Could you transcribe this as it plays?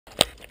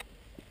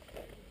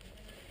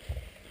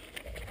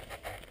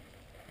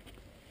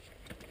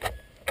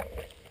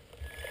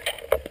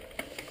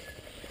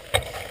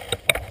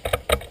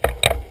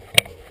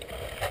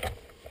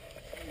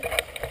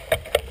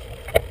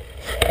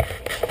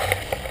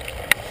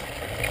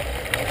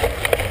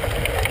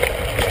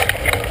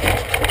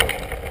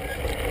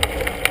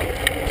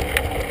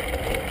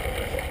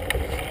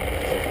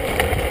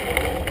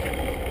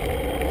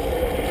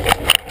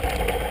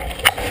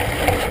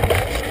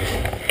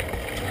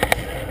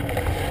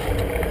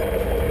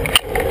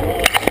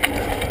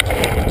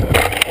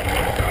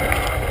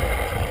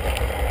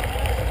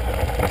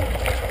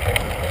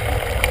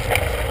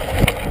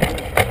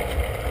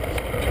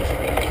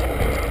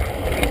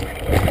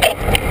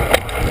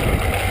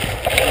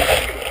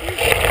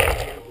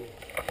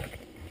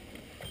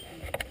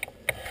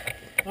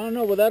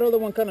know, but that other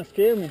one kind of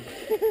scared me.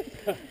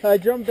 I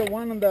jumped the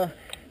one on the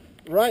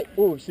right.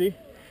 Oh, see?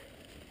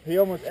 He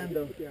almost ended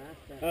up.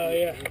 Oh,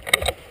 yeah.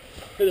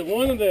 So the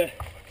one on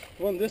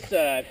this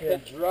side,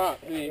 that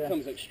drop, and then it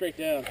comes like straight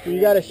down. So you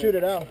got to shoot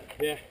it out.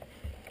 Yeah.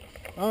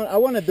 I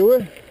want to do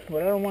it,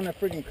 but I don't want to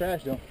freaking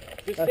crash, though.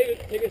 Just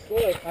take it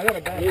slow. I got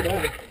to back it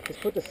up. Just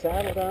put the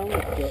saddle down,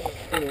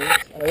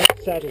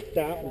 saddle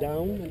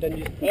down, and then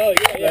you... Oh,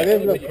 yeah.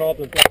 There's no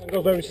problem.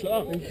 Go very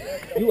slow.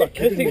 You are These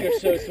kidding things me. are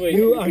so sweet.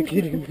 You are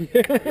kidding me.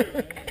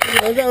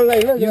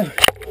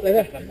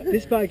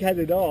 This bike had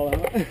it all, huh?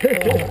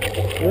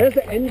 Where's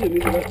the engine?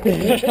 Right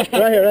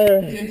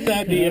here.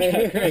 Inside the...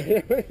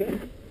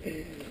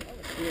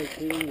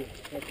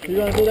 You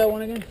going to do that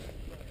one again?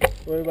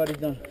 Or everybody's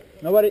done?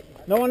 Nobody?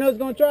 No one else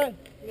going to try it?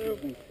 No.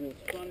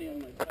 It's funny on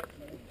my back.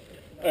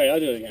 All right, I'll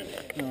do it again.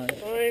 All right.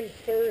 I'm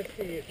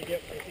thirsty if you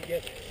get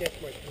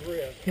my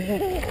grip.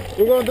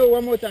 We're going to do it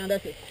one more time.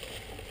 That's it.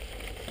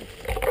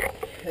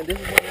 And this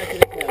is when I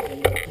can happen.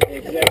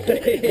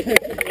 Exactly.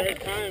 Right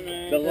time,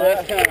 man. The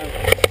last time.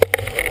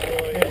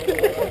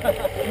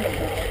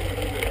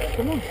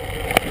 Come on.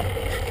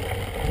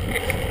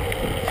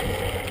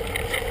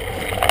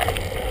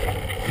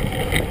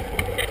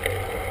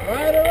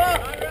 Ride her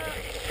up.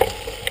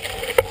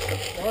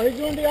 Oh, he's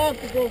doing the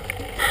obstacle.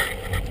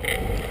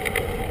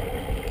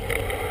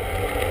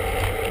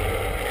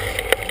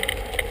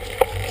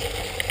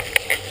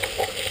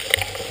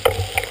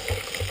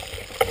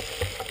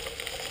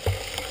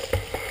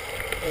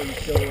 Oh, you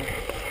still you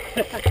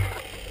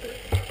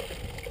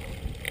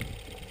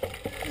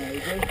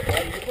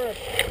good?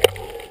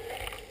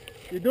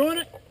 You doing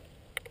it?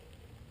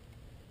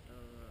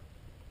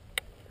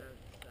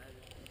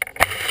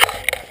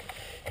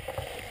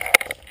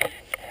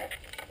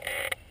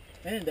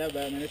 Ain't that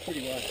bad, man. It's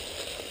pretty wide.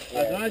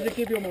 As long as you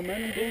keep your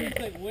momentum going. It's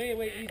like way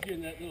easier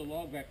than that little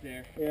log back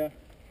there. Yeah.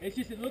 It's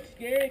just, it looks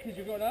scary because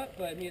you're going up,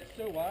 but I mean, it's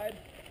so wide.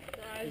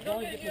 As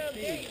long as you get the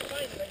speed.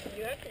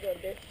 You have to go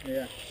there.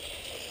 Yeah.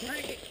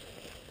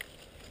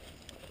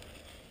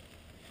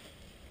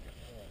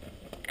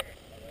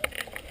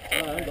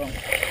 Alright, I'm going.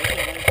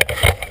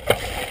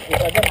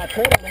 If I get my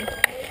pedal in.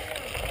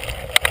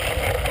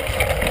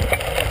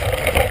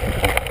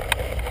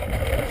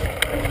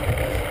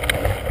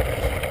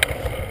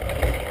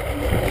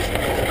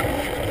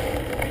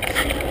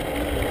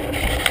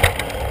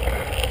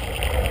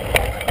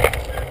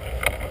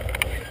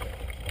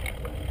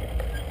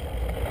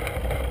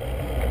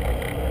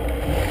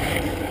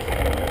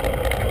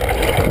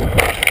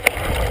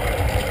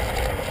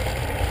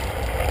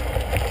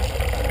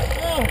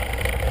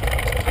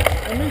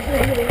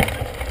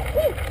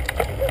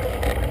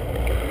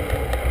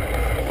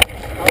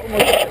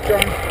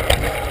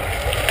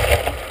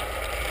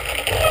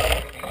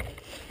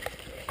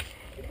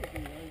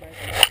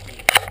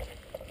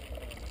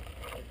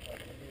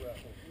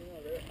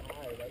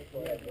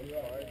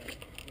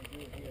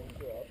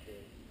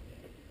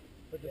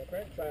 But the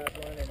French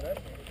triathlon in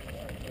wrestling.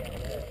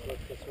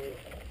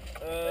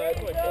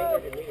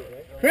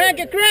 Crank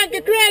it!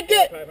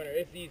 500,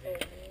 it's easy.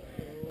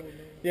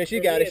 Yeah, she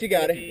got it.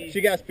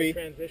 She got speed.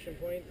 Transition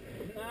points.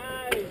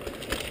 Nice!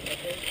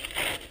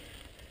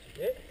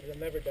 I've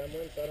never done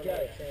one, so I don't know how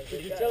to transition.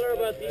 Did you tell her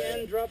about the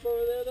end drop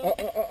over there, though?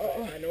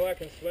 I know I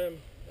can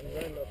swim and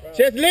run, no problem.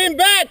 Just lean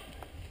back!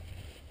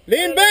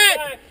 Lean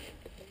back!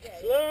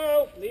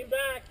 Slow! Lean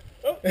back!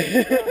 Oh!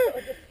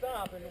 Just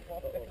stop and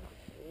walk down.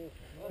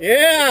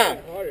 Yeah!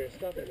 Harder,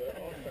 stop it.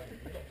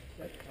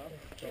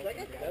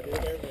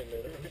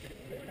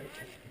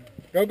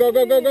 Go.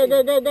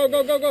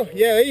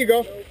 Yeah, there you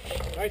go.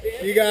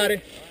 You got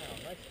it.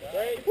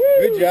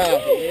 Good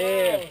job.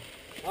 Yeah.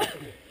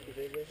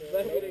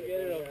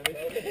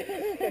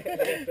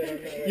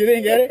 You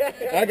didn't get it?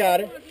 I got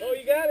it. Oh,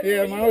 you got it?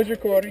 Yeah, mine was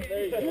recording.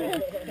 There you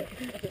go.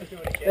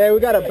 Hey, we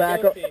got to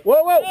back up.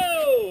 Whoa!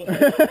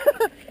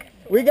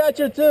 We got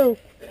you too.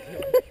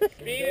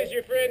 Speed is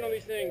your friend on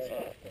these things.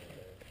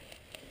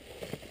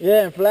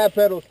 Yeah, and flat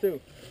pedals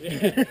too.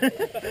 Yeah,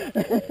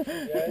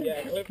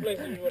 cliff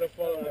places would have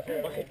fallen off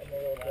your bike.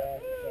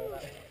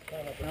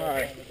 All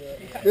right.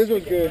 This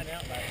was good.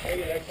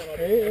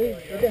 Hey,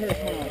 look at her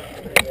smile.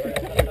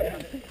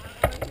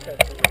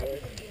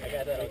 I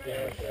got that up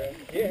there.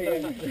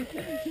 Yeah.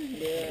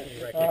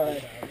 All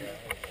right.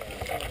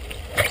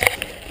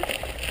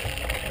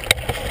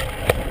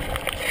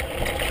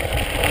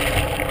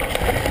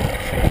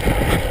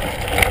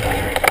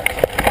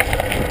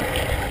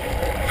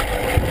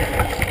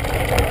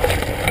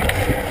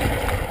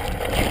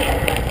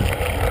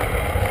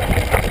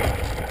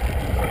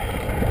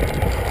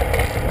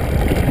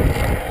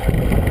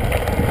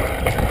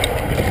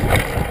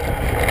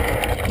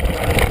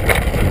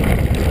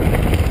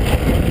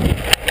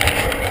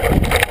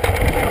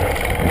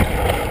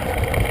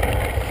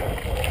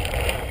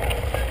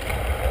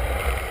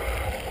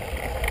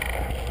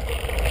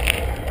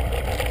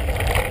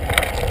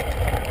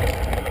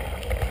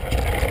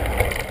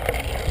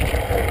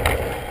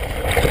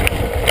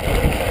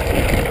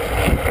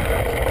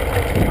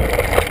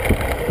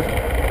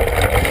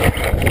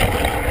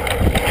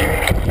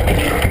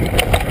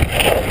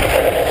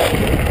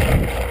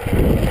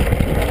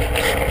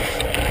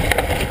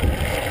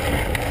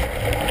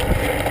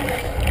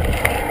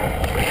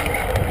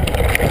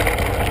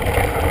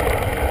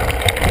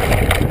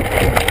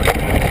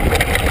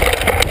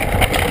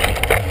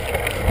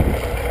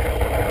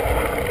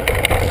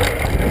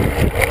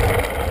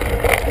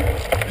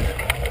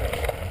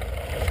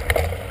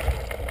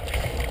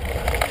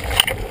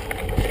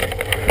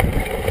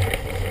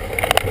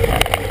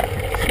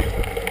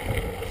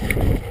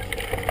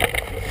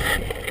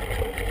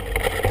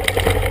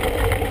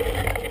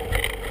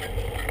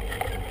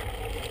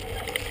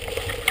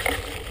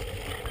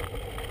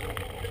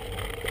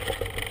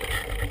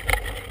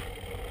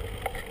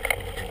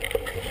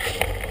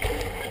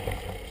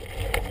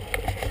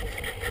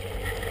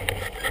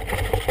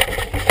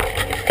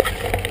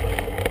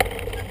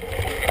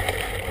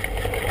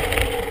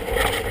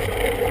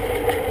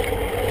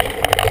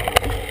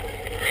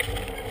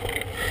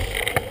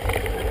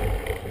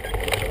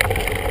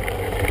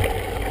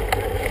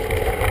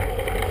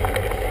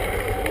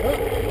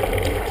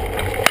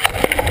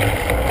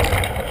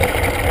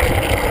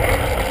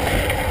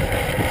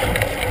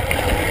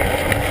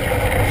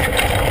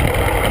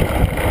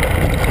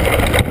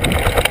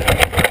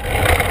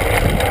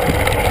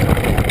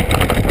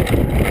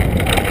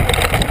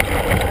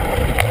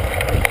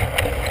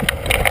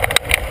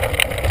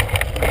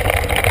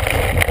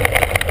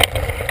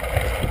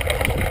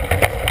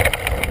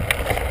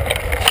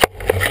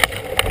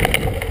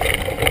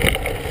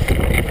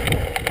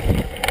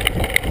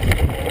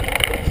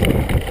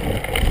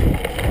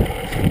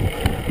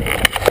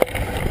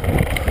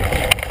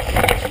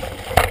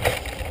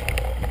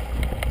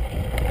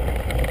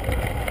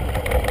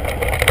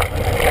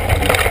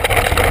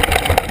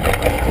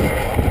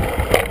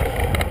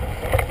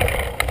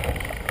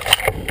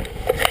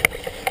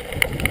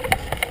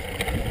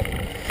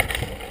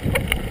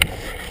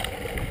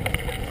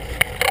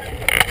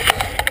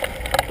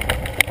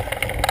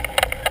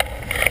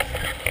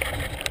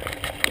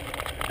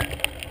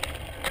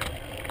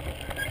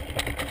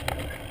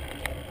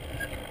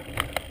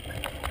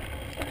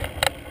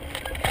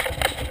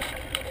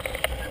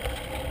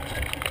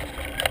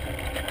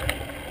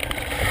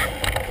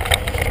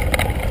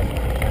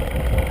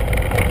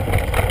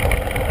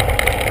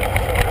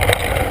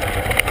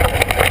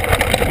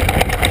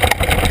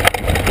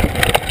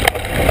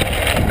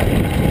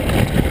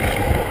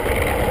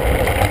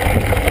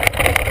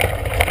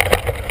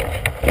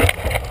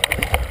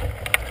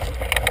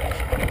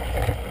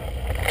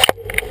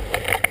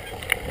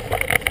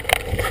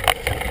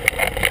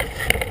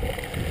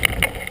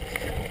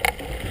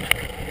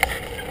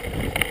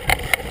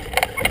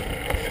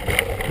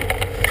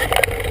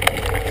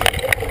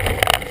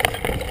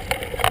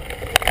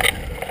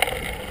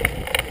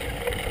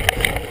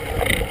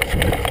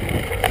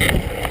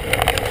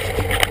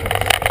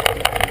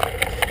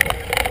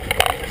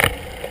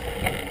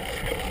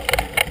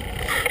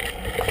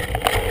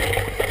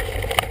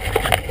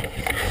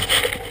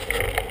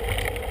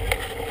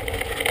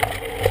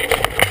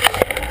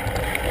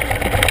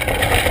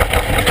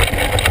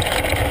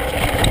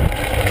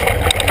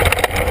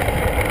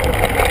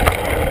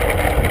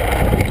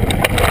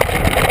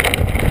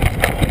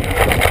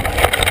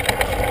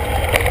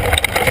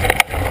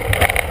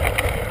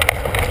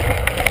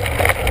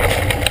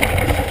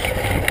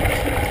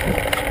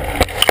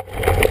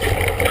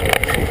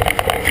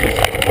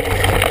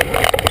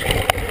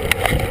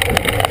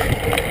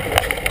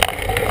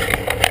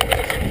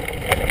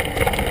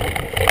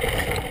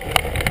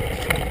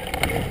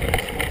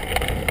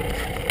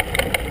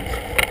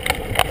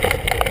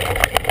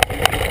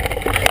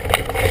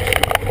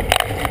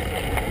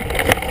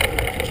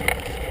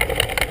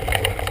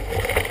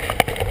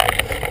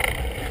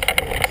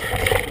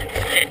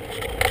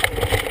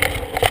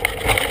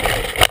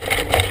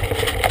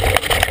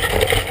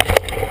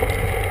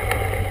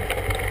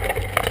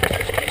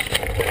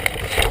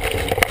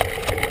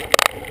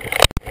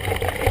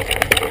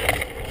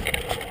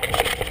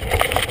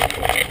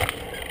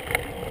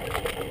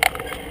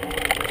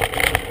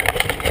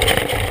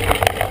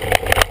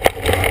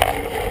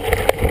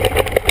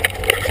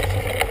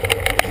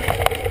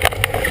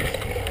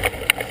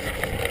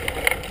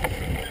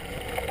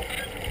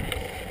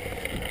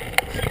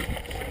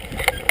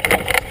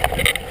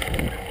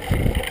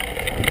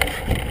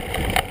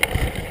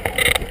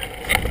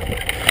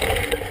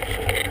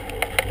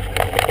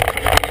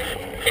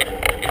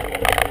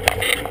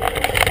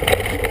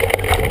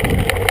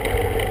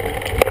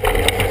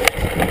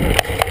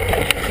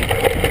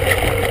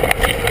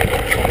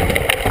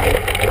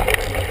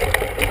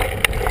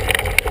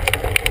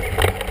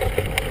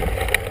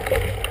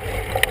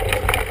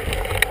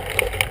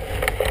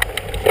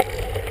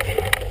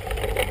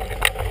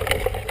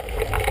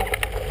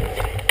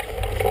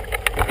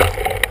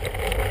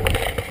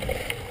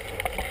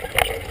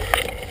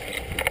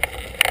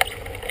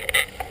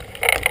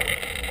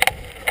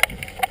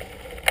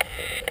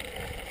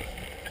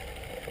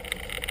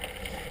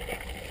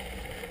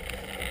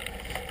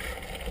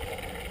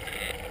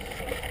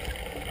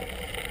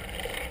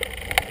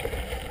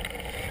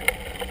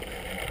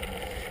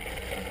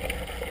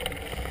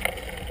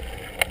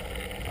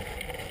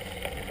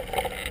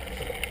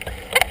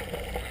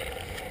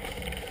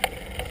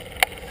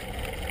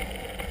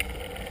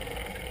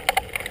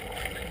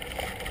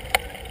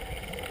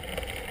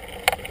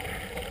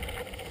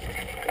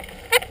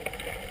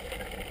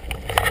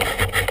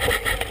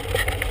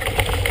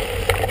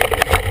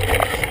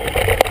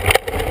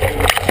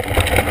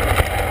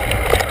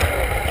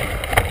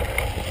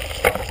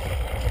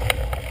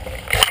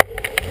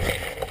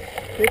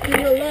 Stick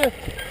to your left.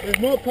 There's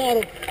more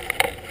paddle.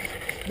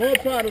 More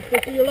paddle.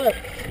 Stick to your left.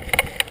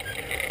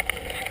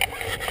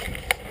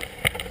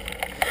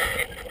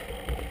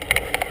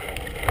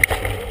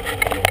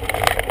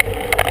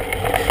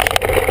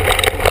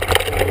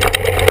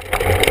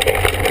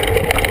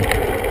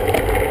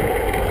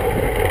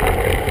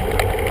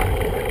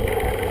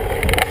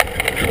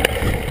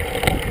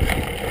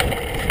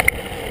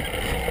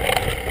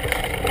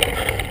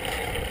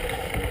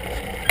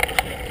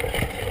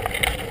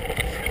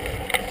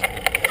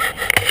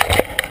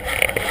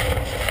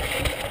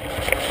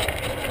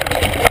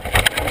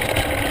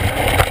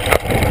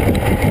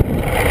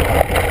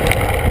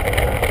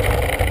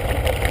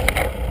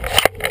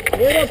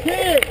 Get up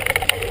here!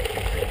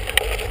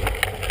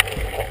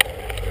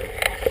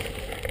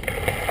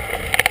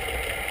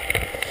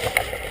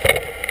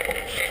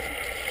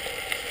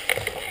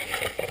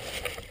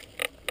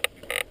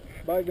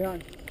 Back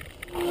behind.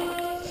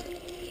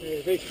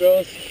 Hey, thanks,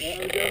 fellas. Yeah,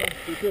 I'm good.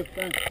 You too.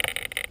 Thanks.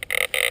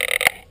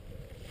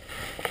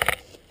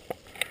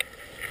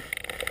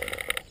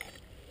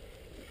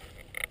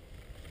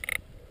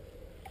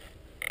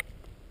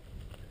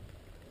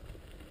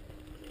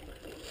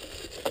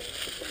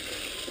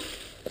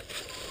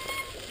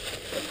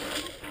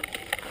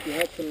 You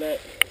have to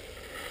let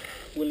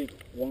Willy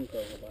Wonka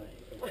go by.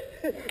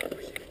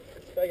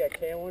 I got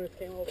can one,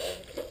 came over.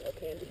 A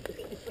candy.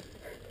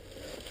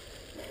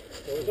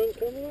 What was that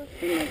coming with?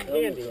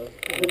 Candy.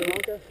 Willy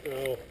Wonka?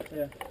 No.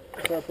 Yeah.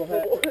 Purple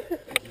hat.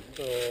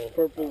 No.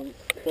 Purple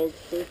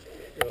spokesperson.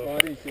 Oh, I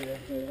didn't see that.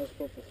 Yeah, that's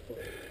purple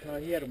spokes.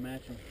 He had to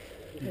match him.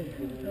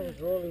 That was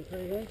rolling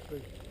pretty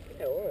nicely.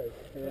 Yeah, it was.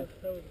 Yeah.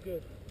 That was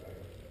good.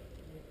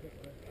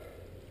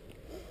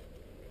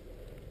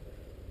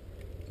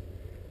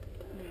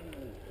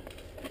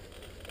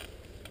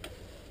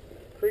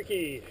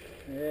 Creaky.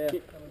 Yeah.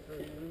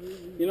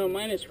 You know,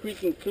 mine is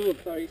creaking too.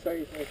 Sorry.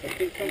 I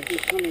think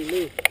something's coming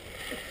loose.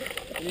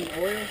 You need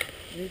oil?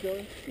 You need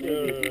oil?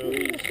 No.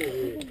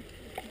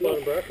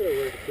 Bottom bracket or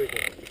where's the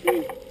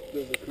creaking?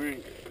 There's a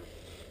crank.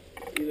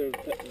 Either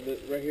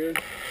right here,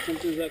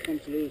 something that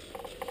comes loose.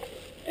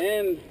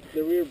 And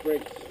the rear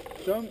brakes.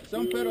 Some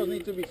pedals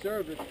need to be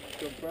serviced,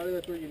 so probably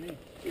that's what you need.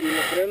 Y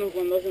los frenos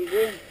cuando hacen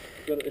ruido,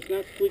 but it's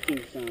not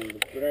squeaking sound, the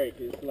brake.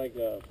 It's like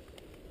a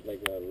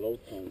low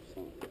tone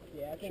sound.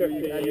 Yeah, Check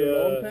your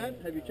load pad?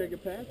 Have you checked your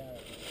pad?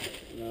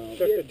 No.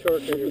 check the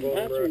torque in your bottom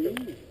Pads are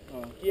bracket. new.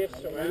 Yes,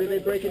 Maybe they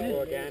break it in.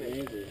 Organic.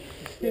 Amazing.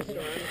 Yes,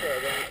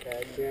 organic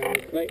pads. Yeah,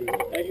 like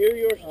I hear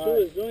yours too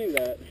is doing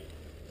that.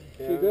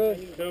 You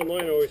good? No,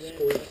 mine always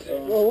squeaks.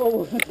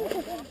 Whoa.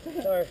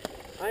 Sorry.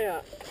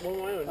 Well,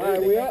 mine don't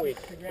Alright, we up? I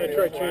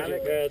tried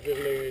changing pads,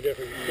 didn't make any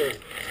difference.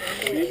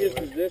 Maybe it's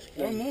the disc.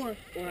 One more.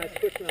 When I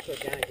switch them up to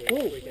organic, it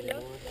doesn't squeak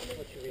anymore.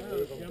 Once you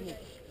remove them.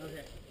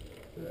 Okay.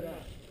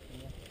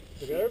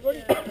 You got everybody?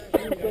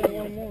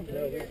 One more.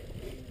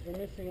 We're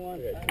missing one.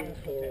 We got 2,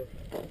 4,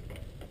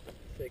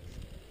 6,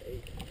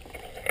 8.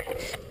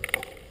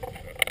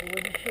 Was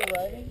you still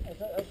riding? I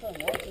thought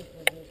Marcus was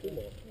Two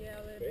more. Yeah,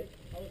 a little bit.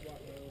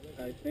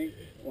 I think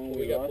when We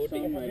we got lost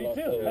 40. some, I lost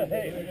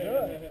Hey, those.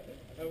 good.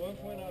 At one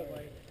point I was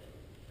like,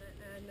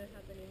 Not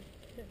happening.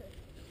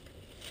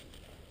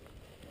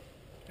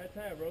 can I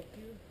tie a rope to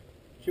you?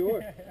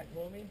 Sure.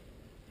 Homie?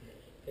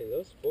 Hey,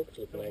 those spokes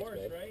look The nice, horse,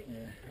 man. right? I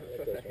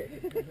like those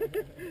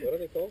ones. What are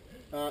they called?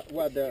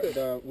 What,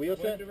 the wheel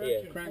set?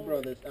 direction Crank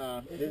forward.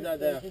 Brothers. These are the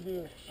There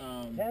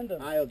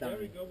we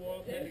iodine. go, we'll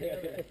all stand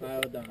together. I'll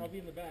Iodine. be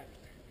in the back.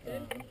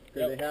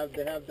 Because they have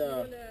You the,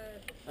 wanna,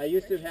 I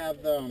used to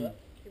have the,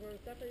 you wanna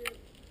stop or you?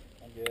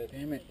 I'm good.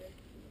 damn it,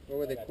 what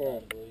were they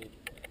called? Are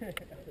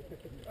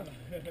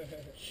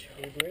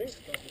you breathing?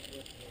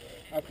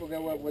 I forget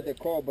what they're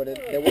called, but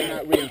they were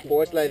not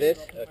reinforced like this,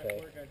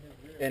 Okay.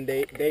 and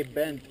they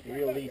bent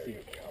real easy.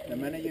 The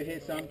minute you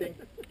hit something,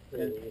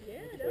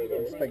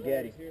 it's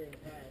spaghetti.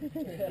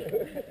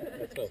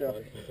 That's no So,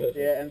 fun.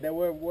 yeah, and they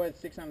were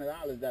worth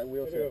 $600 that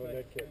wheel I do have a set.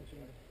 med kit.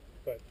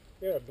 But,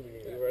 yeah,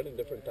 bleeding. You're running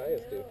different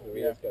tires, dude. The Yeah.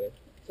 wheels got it.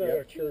 It's not Yep.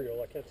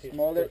 arterial, I can't see it.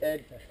 Smaller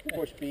edge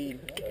for speed.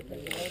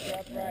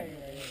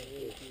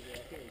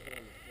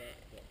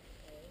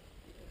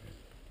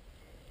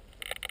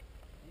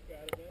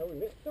 Oh, we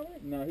missed something?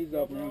 No, he's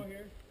up now.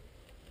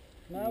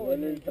 No,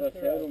 En el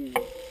trasero,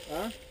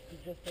 Huh? he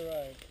just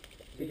arrived.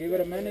 To give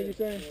it a minute, you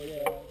say?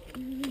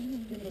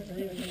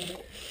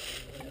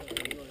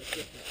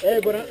 Hey,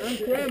 but I'm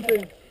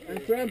cramping. I'm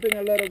cramping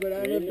a little bit.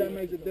 I don't know if that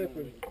makes a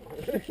difference.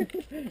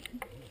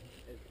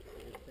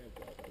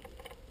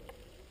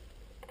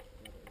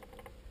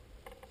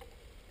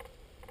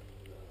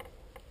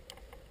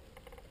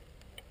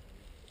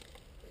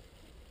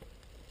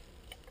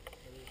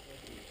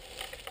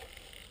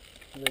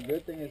 The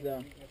good thing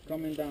is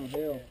coming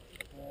downhill,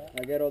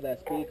 I get all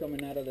that speed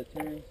coming out of the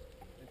turns,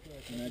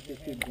 and I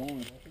just keep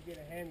going.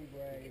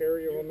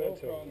 Carry your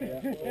momentum.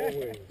 Yeah.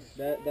 Always.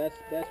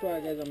 That's why I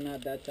guess I'm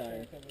not that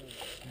tired.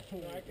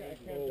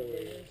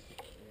 Always.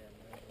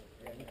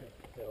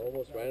 I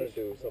almost ran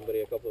into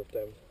somebody a couple of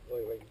times.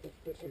 Like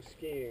Some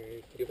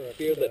skiing. you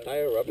feel the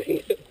tire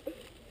rubbing.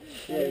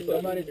 Yeah,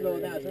 somebody slow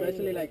down,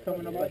 especially like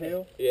coming up a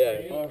hill.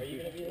 Yeah. Oh,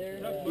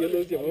 You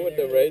lose your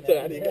momentum, right? So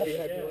how do you get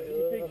behind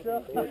You think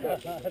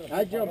so?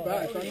 I jump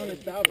back. If I'm gonna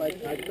stop, I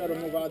try to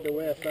move out the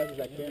way as fast as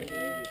I can.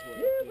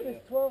 Yeah, but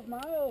it's 12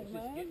 miles,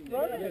 man.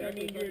 Run it. I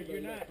mean,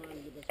 you're not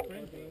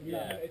sprinting.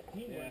 Yeah. It's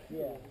teamwork.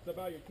 Yeah. It's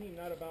about your team,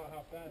 not about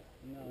how fast.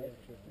 No,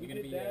 that's true. We You're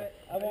gonna did be, that.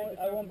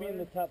 I won't be in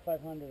the top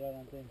 500, I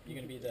don't think. You're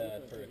gonna be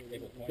the for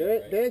April 20th,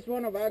 right? There's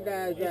one of our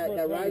guys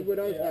that rides with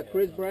us,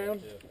 Chris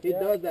Brown. He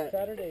does that.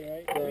 Saturday,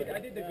 right? So, I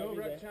did the Go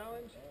Ruck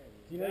Challenge.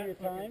 Do you know your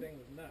fucking time? thing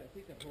was nuts. Do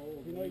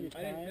you know your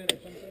I didn't time or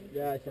finish. something?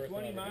 yeah, it's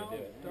 20 miles,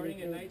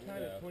 starting at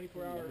nighttime, a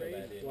 24-hour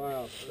race.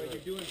 wow. Like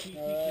you're doing PT,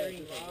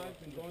 carrying logs,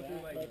 and going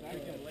through like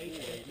freaking lakes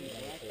and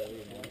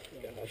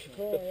shit.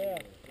 Cool, yeah.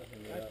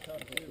 That's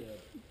tough too.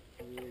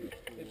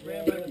 It's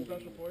ran by the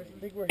Special Forces. I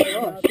think we're heading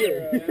out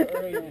there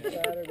early on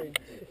Saturday.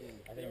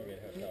 I think we're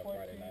gonna hook up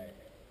Friday night.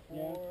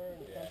 Yeah.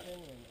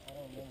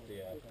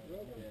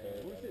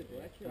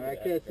 I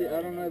can't see.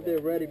 I don't know if they're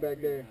ready back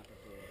there.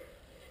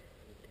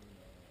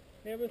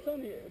 Yeah, but it's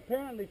only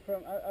apparently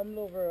from I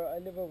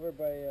live over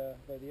by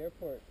the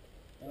airport,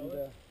 and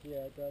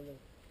yeah, Dallas.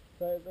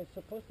 So it's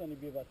supposed to only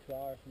be about 2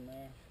 hours from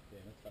there. Yeah,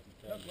 that's fucking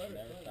tough.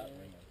 Never stop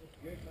ringing. It's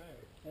good time.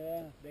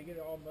 Yeah, They get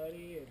it all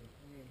muddy and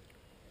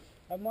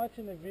I'm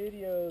watching the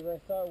videos. I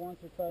saw it once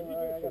or twice.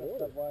 I gotta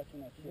stop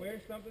watching that shit.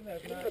 wear something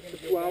that's not going to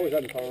For 2 hours,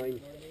 I'm fine. You know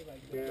what I mean?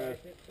 Like the Yeah. dry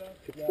fit stuff.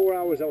 If it's 4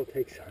 hours, I'll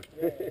take some.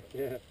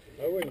 yeah.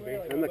 I wouldn't be.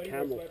 I'm a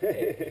camel. I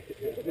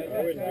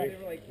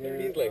wouldn't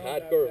be. He's like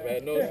hardcore,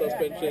 man. No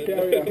suspension.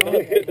 Carry a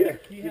hump.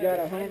 You got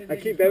a hump. I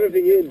keep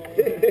everything in.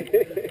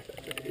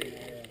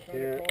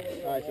 yeah.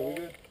 All right, so we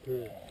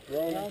good?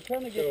 And I'm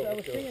trying to get. I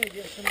was thinking to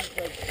get some like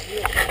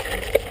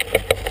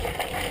real.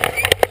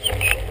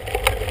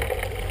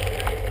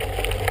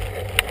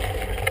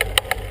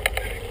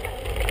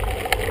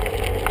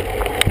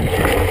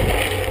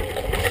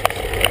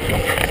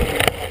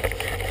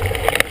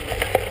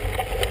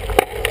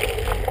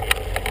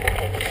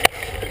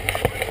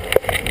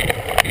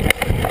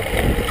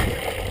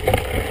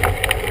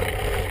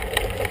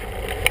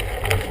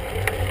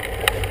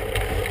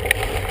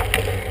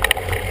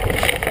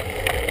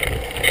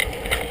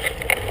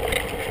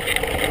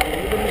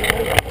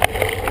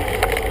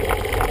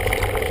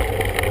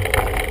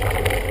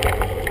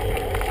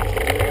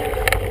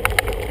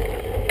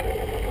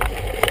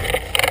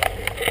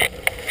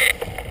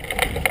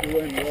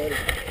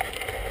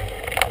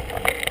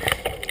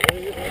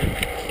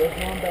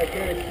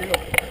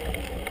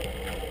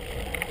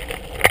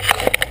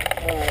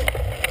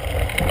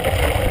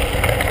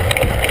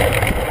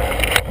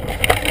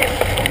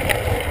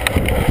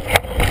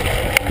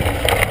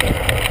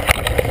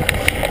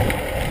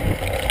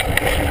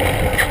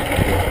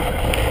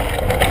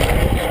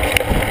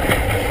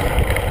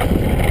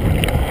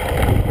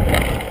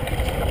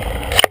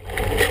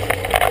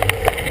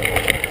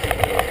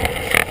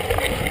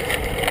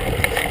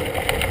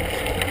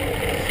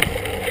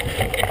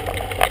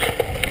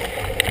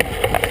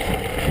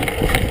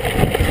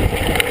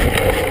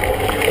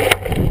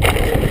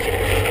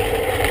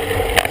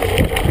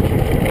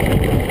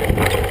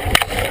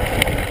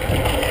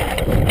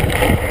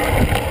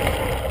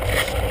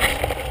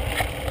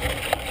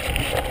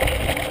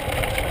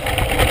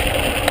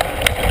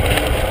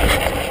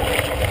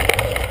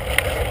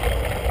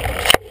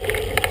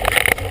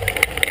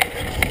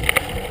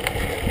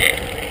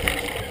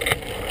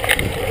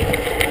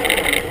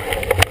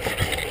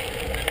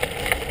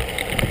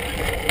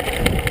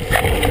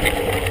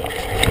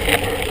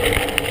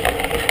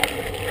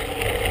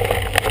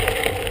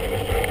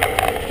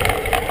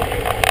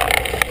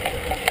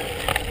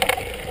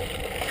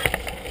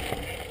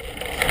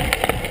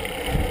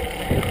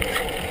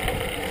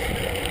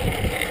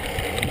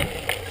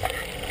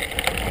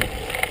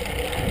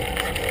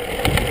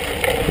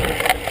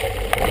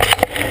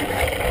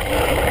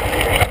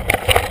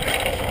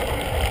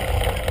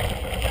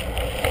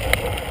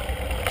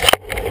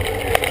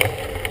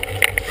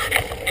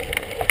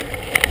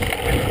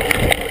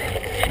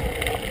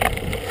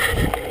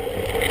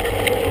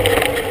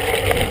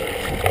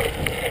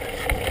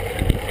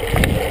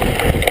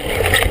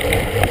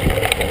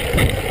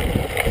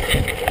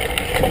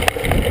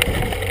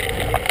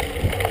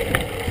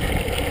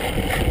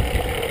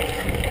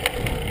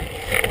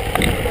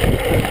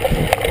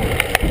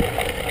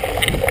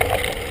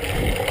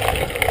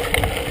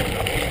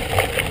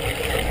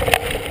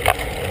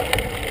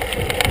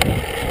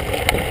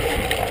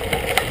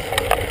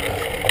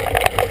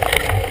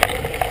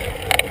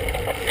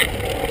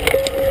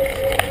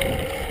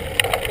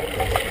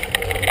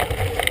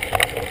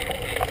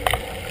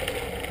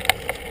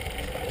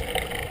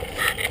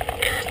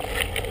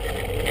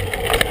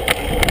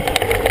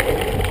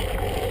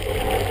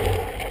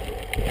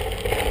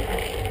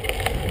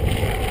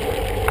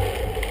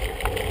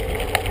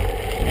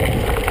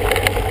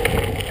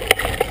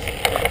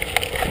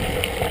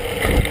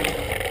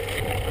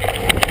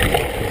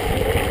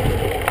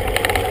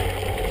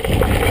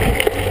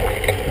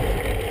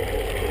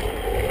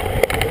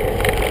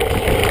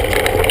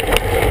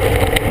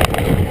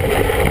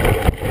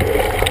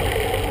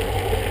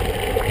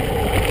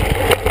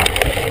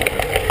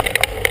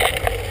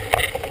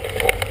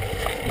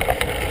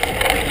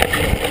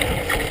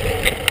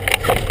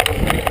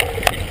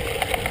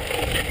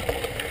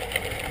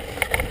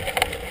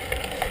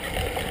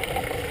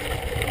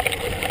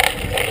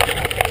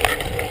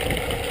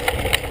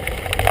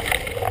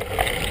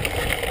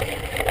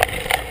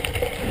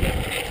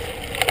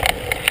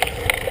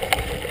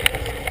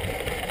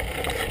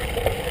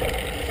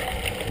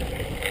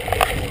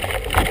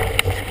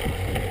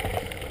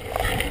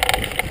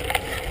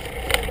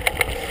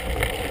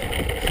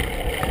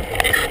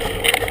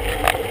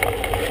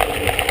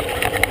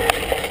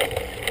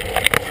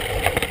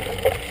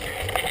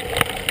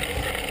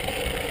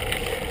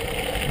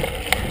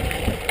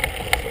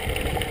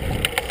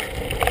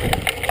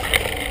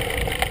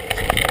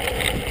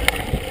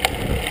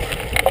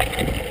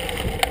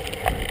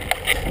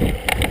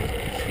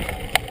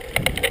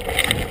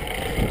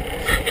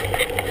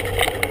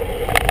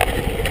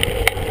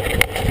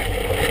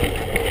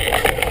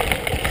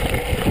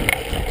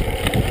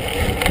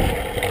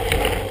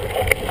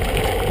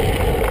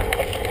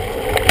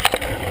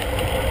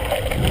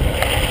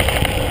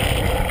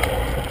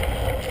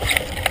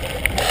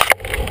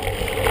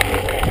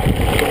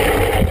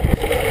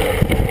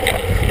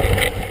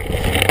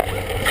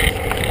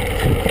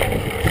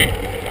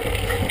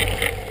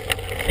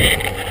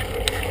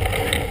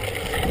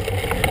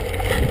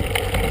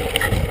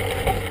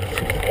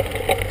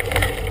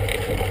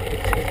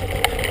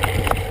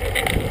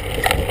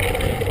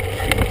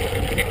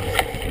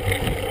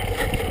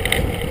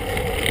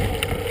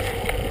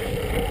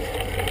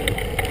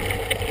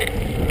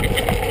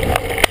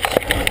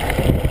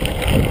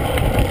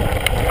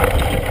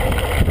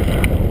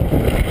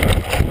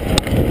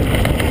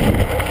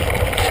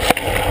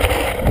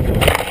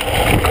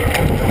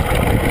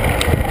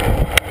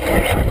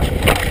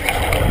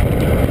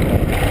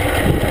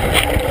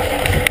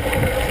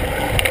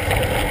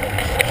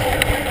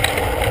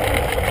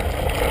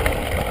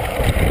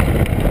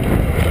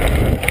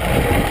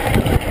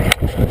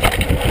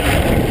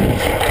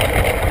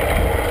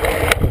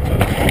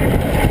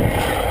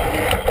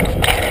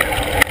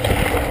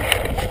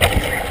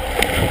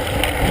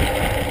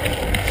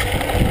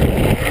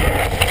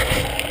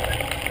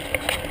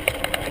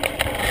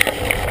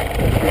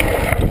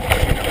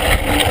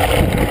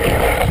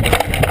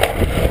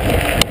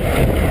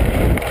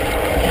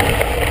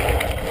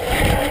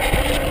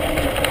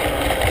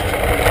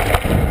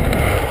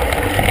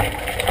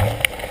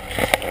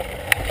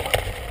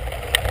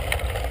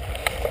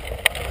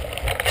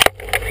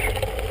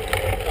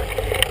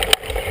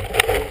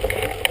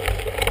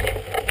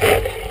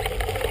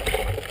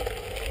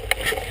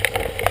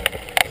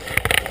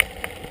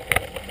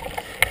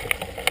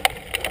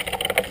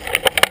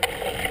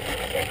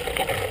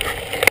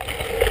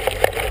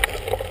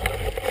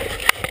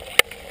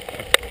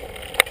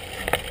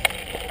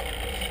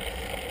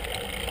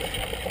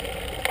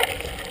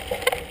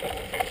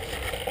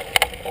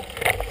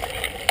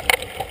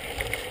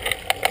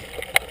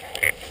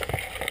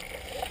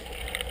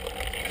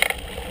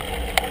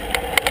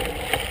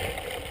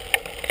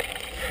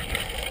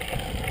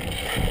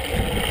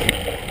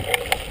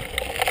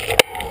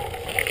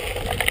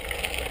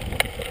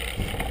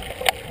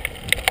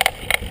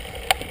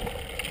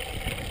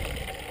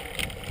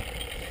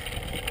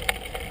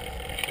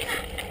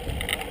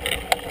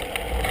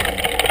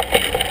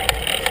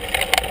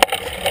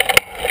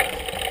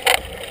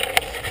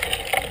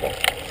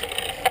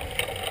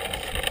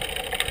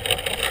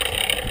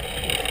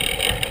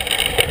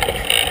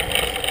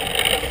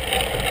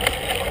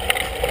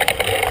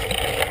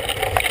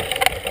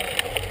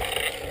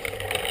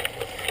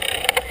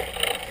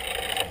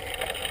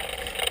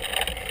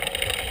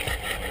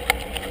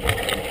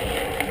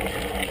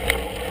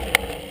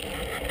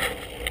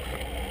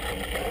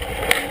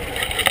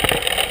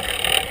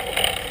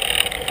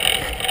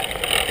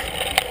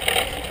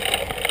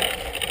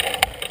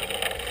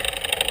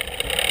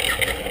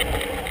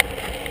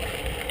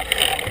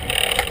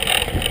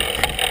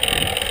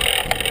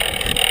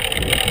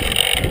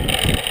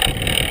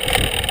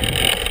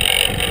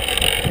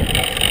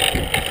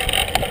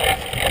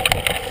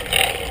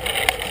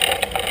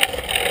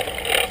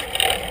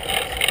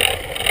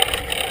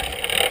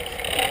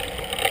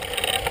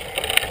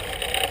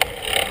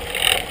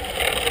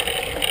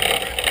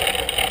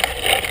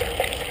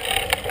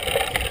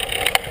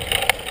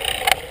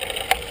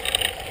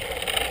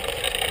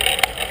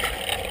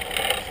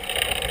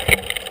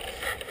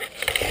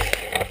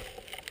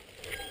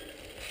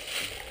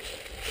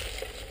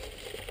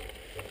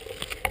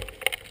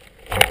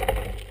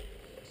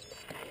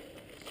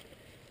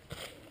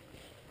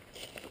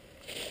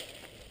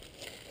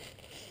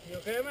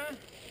 okay, man?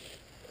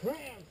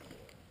 Cramps.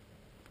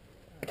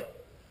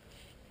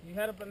 You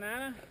had a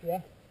banana?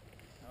 Yeah.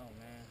 Oh,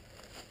 man.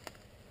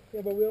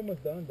 Yeah, but we're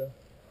almost done though.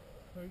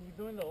 Are you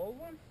doing the old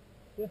one?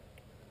 Yeah.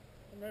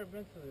 I've never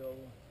been to the old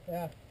one.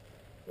 Yeah.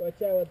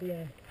 Watch out at the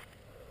end.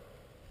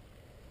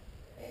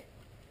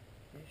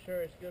 You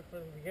sure it's good for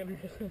the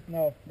beginners?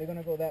 No, they're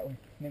gonna go that way.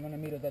 They're gonna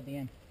meet us at the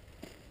end.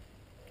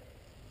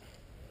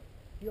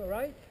 You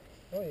alright?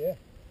 Oh yeah.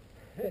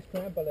 Just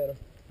cramp a little.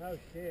 Oh,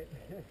 shit.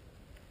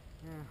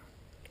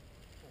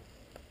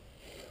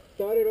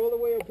 Started all the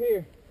way up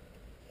here,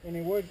 and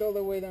it worked all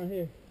the way down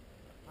here.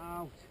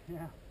 Ouch,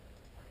 yeah.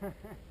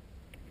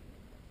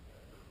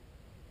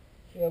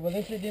 Yeah, but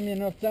this should give me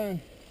enough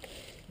time.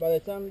 By the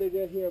time they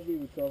get here, I'll be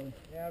recovered.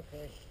 Yeah,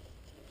 okay.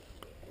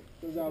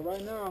 Because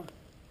right now,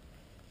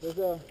 there's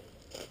a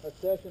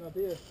section up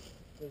here.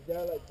 There's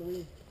got like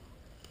 3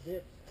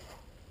 dips.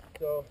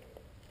 So,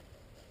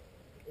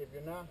 if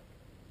you're not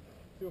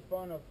too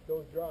fond of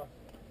those drops,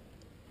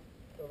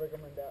 I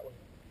recommend that one.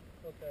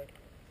 Okay.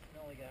 The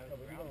only guy was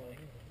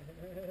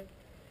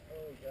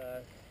oh,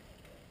 God.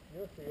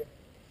 You'll see it.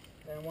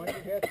 And once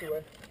you get to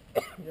it,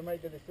 you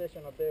make the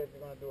decision up there if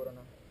you're going to do it or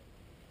not.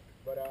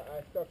 But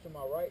I stuck to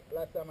my right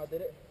last time I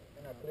did it,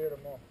 and I cleared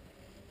them all.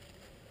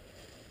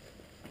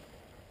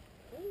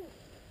 Ooh.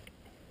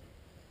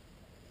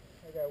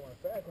 That guy went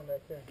fast on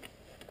that turn.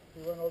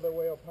 He went all the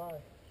way up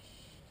high.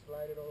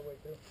 Slide it all the way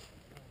through.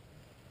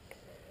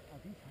 I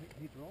think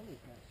he's rolling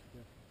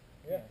fast.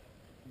 Yeah.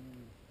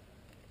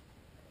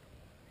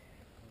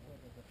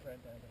 There's a friend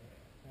down there.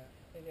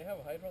 Yeah. And you have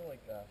a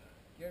hydraulic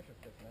gear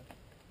shift this, man.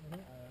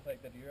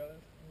 Like the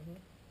Duralins.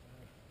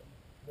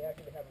 They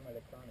actually have them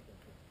electronically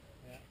too.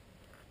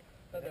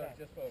 I thought that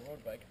was just for a road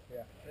bike.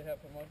 Yeah. They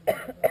have for mountain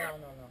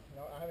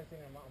No, I haven't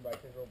seen a mountain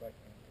bike, just road bike.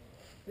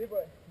 See,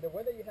 but the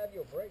way that you have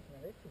your brakes,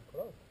 man, they're too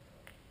close.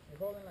 You're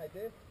holding like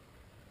this,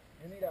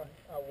 you need a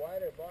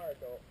wider bar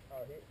so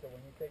when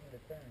you're taking the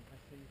turn,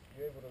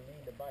 you're able to lean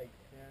the bike.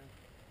 Yeah.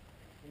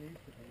 It needs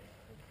to be.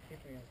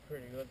 Keeping is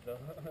pretty good, though.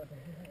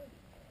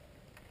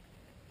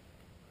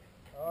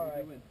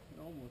 Alright.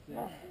 Almost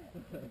there.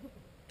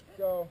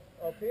 So,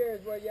 up here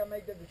is where you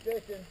make the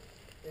decision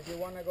if you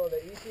want to go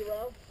the easy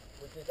route,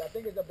 which is, I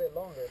think it's a bit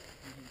longer.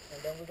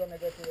 And then we're going to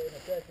get to the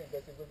intersection,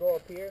 because if we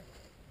go up here,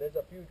 there's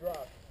a few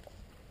drops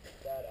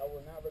that I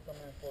would not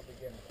recommend for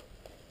beginners.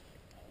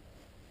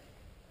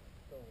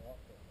 So walk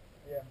it.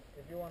 Yeah,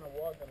 if you want to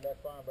walk them, that's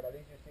fine, but at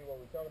least you see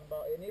what we're talking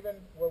about. And even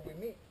where we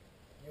meet,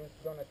 you're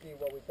going to see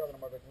what we're talking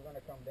about, because we're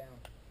going to come down.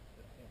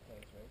 the same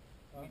place, right?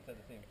 Huh? Meets at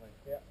the same place.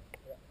 Yeah.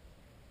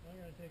 I'm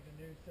going to take the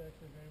new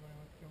section if anybody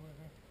wants to come with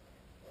me.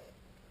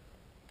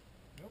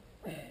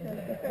 Where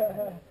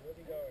are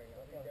you going?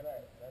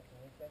 That's the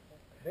new section?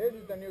 This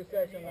is the new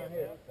section down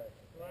here.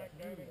 Black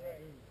driving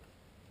right.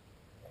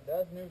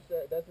 That's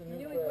the new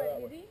You is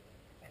what, easy?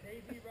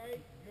 Crazy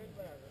right, good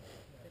left.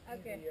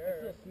 Okay.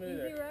 It's just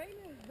smoother. Easy right?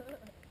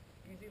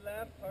 Easy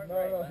left, hard No,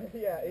 right. no,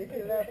 yeah,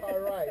 easy left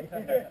or right.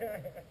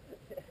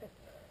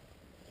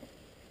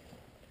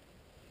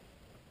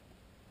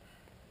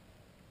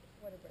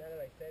 What about Now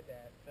that I said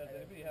that. Does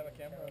anybody have a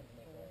camera?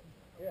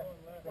 Yeah.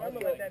 I'm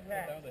gonna let that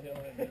pass. Down the hill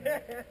and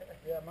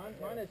Yeah, mine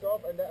is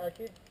off, and I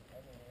keep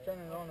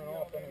turning it on and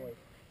off anyway.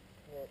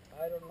 Well,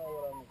 I don't know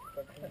what I'm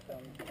expecting, so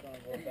I'm just gonna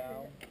go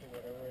down to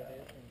whatever it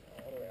is and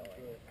all the way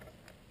to it.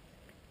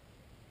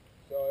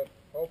 So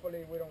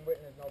hopefully we don't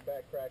witness no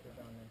bad crashes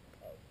on there.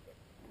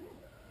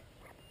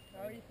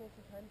 I already pulled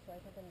some time, so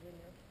I think I'm good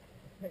now.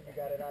 You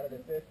got it out of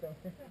the system.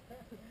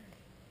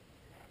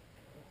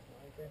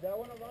 Is that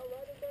one of our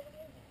riders over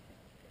there?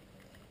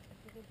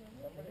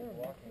 Somebody's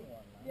walking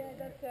one now. Yeah,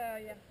 that's,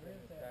 yeah. This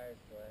guy's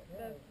wet.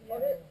 That's,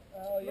 Oh, yeah.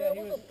 oh yeah,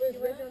 he was. He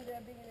was on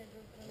the beginner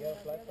group. Yeah,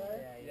 flat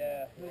tire?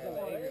 yeah. Come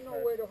on, there ain't no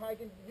way to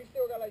hike. You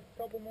still got like a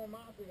couple more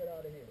miles to get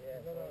out of here.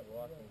 Yeah, so he's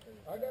walking to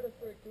the I got a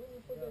straight too.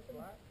 We put this in.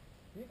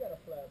 He got a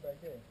flat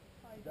back there.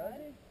 Oh, you got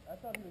it? I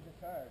thought he was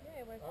just tired.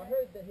 Yeah, it was. I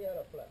heard that he had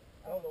a flat.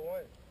 Oh, the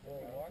one.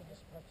 Well,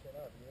 just patch it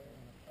up. You know.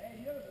 Hey,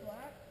 you have a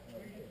flat?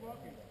 Or are you just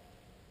walking?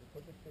 You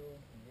put the two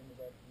and give me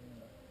back to me.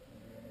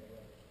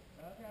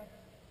 Okay.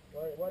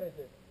 What is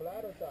it?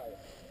 Flat or tire?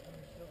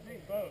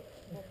 Both.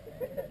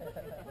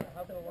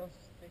 How about one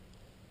stick?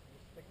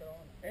 Stick it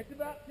on. It's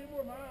about 2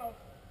 more miles.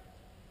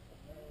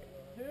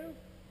 2?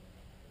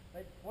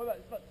 Like, what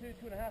about, it's about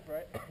 2.5,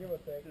 right? Give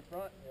or take. To the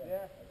front?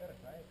 Yeah. I got a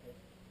kayak here.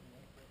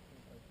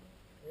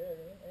 Yeah,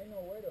 there ain't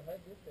no way to hike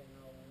this thing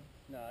now, man.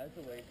 No, it's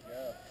a way to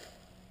go.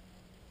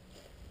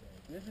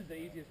 This is the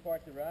easiest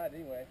part to ride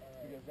anyway.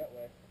 It goes that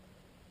way.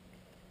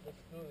 Let's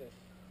do this.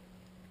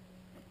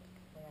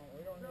 Come on,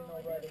 we don't need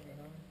nobody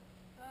behind.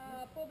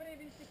 Pobre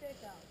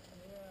bicicleta.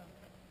 Yeah.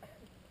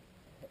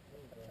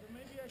 So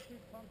maybe I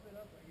should pump it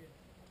up again.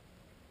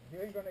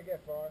 You ain't gonna get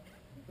far.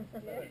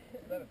 Yeah.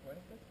 Is that a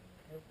 26?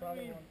 You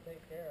probably won't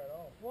take care at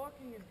all.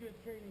 Walking is good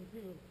training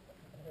too.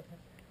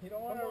 You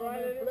don't Wanna want to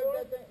ride it flip anymore?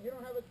 that thing? You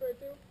don't have a straight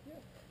too?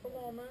 Yeah. Come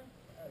on, man.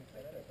 I already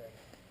said anything.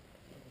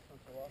 You just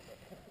want to walk it.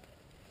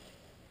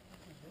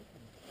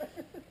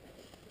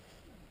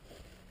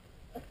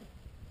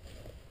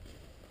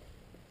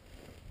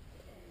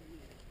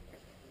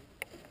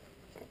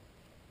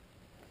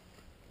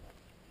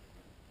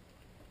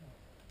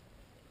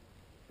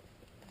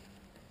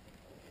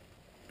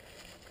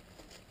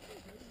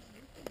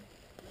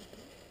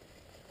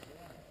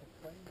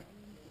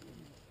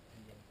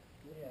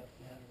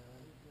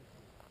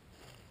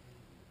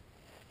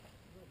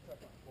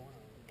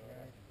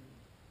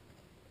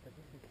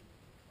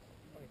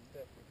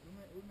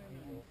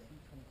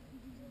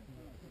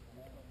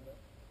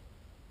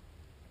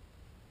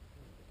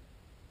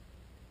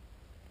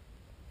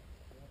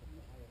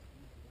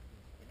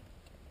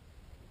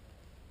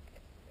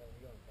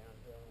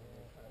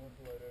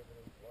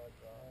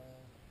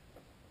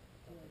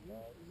 I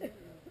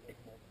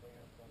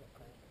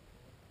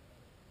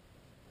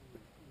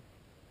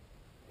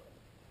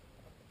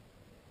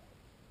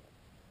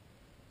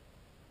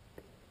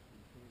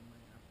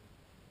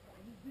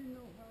just didn't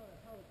know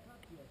how to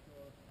cut yet, so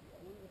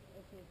I wanted to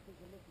also take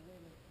a look at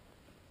where the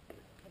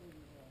cutting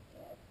is.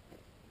 I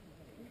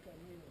think I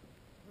may have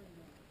heard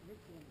that Rick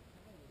on the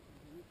side or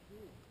something. Rick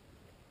too.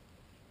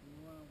 You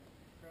want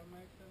trail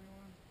mix,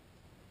 anyone?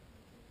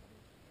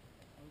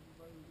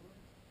 Everybody good?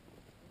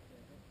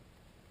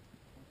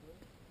 Okay.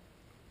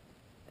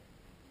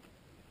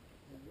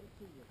 And this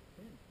is a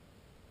pinch.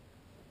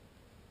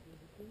 There's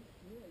a pinch.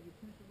 Yeah, you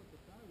pinch it with the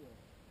sidewall.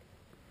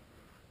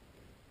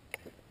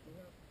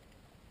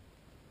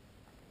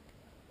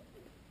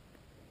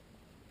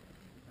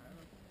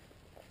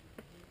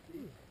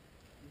 You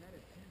had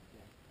it pinched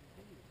there.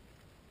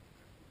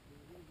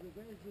 The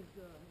guys just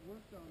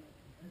worked on it.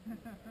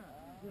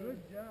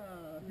 Good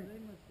job. They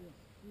must have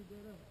screwed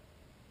that up.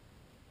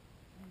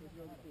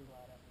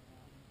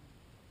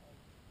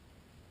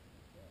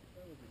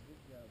 That was a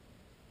good job.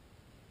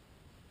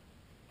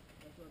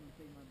 That's why I'm gonna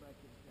take my back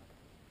to the shop.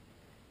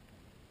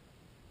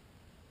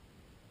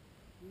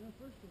 You know,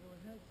 first of all,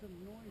 it had some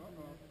noise in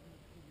Uh-oh. it.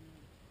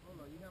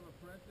 Hold on, you have a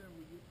pressure?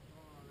 We get,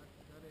 oh,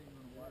 that ain't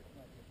gonna work.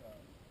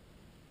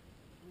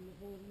 On the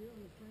whole year,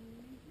 on the frame, you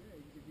mean? Yeah,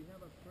 if you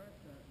have a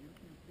pressure, you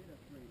can fit a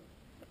straight.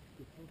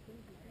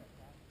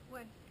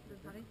 Ouais, je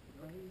pareil.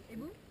 Et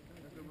vous?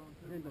 That's the wrong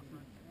Rien turn. de ça.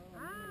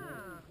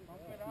 Ah,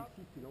 Ici,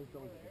 depuis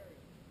longtemps.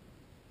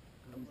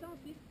 comme ça en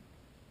Suisse.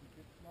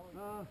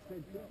 Ah, c'est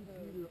une petite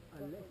ville à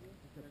l'est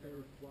qui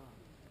s'appelle quoi?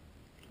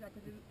 C'est à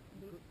côté de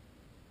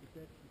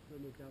Peut-être tu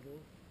connais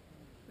Davos.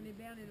 les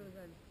Berne et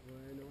Lausanne.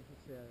 Ouais, non, ça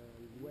c'est à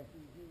l'ouest.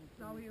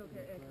 Ah oui, ok.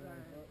 Ouais.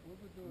 What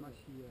we do? Moi, je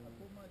suis I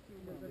put my two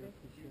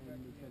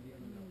autrichienne,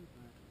 italienne.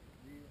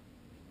 Ouais.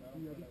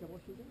 Tu habites à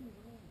Washington?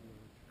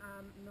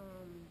 Non,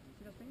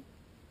 c'est la Suisse?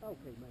 Ah, ok,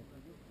 mais.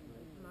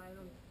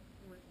 Maryland.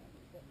 Ouais.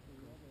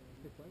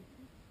 C'est quoi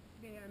ici?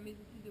 Et mes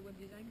études de web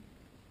design.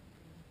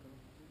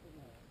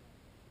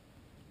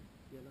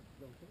 Il y a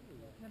l'accidenté ou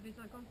Ça fait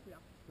 5 ans que je suis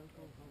là. 5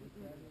 ans?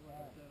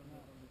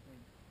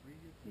 Et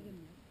j'aime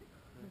bien.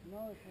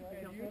 No, it's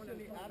right. And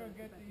usually I don't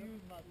get to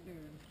use my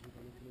students.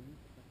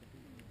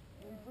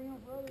 You bring them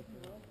for other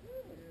people.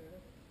 Yeah.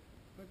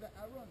 Because I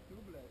run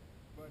tubeless.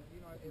 But, you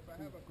know, if I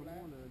have a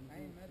class, I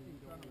ain't messing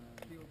trying to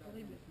steal that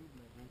Horrible.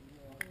 tubeless.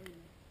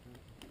 Horrible.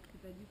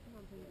 C'est pas du tout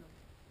intelligent.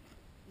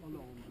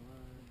 Hollande,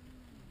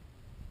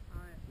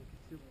 Ah ouais.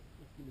 ce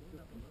qui me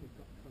surprend, c'est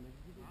son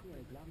activité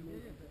avec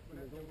l'armée, qui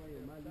les envoie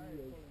au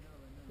Mali.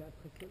 C'est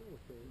impressionnant,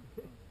 c'est.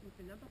 On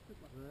fait n'importe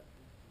quoi. Ouais.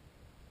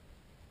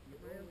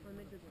 On est en train de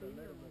mettre notre pays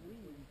en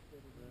ruine.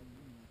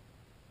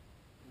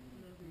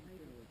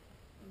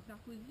 Donc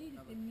Sarkozy, il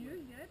était mieux,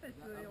 je dirais, parce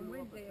qu'au moins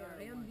il faisait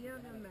rien de bien,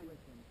 rien de mal.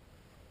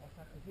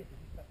 Sarkozy était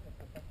juste pas très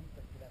sympathique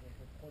parce qu'il avait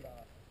fait trop la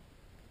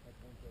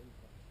grande quoi.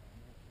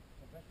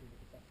 En fait, il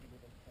était pas si bon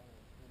comme ça.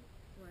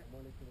 Ouais.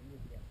 Moi, l'économie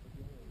était assez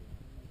bien.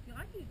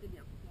 Chirac, il était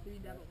bien, celui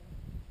d'avant.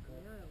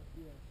 Mais là, on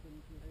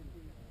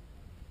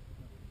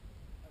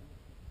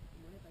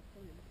n'en est pas de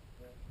problème.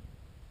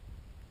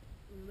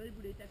 Là, il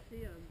voulait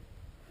taxer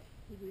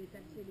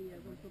les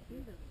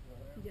entreprises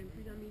qui gagnent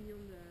plus d'1 million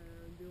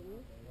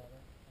d'euros,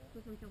 75%.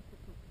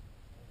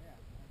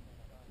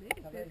 Mais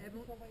parce qu'elles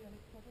vont...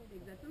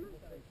 Exactement.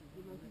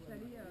 Ils vont tous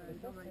aller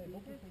dans un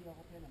Beaucoup de pays. pays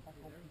européens n'ont pas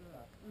compris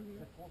ça.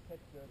 Ce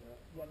concept qu'il y a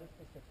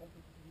l'espèce de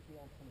compétitivité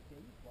entre les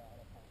pays, quoi, à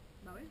la fin.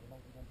 Bah ouais. Le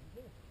manque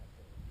d'identité, c'est ça.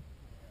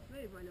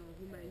 Ouais, ils vont aller en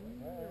Roumanie,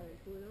 en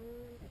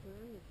Pologne,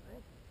 ouais.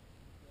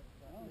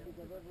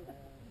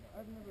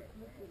 I've never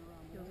flipped it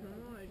around. Et en ce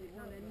moment, j'ai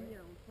plein d'amis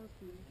en France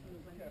qui me disent qu'ils n'ont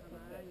pas de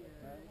travail,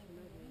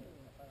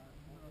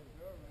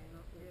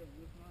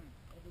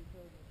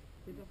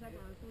 c'est pour ça que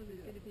pour l'instant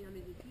j'essaie de finir mes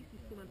études, si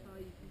je trouve un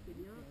travail ici c'est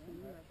bien,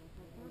 sinon bah, j'en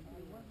prends en France.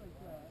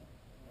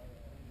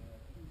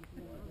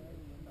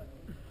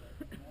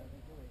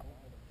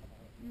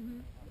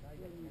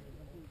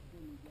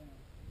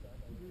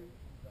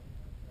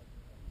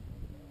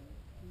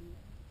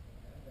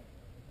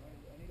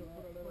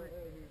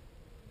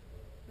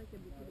 C'est vrai qu'il y a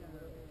beaucoup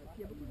puis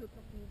il y a beaucoup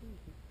d'opportunités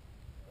ici.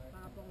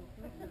 Par rapport en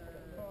France,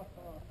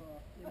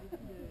 il y a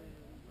beaucoup de...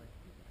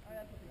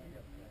 Yeah.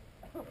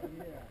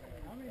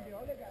 I mean, the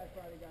other guys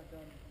probably got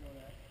done before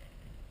that.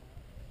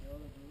 The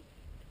other group.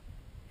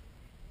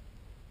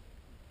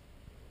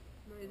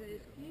 Non, ils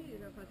allaient skier,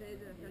 enfin ils allaient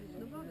faire du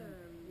snowboard à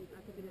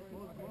côté de la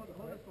France.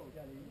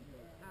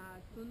 À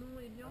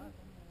Tonon-et-Vian.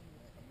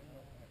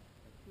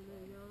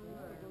 Tonon-et-Vian,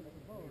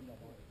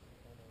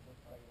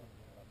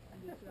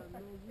 avec la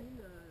Blondine.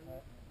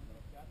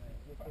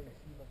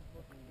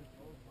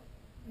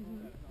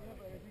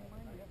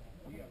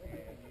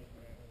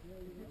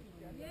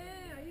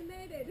 Yeah, you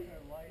made it!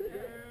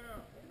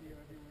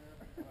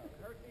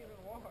 Hurts even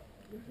walk.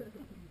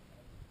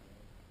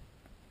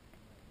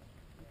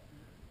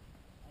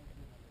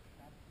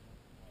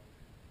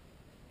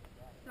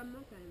 Ça me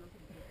manque quand même, hein.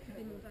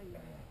 Des montagnes.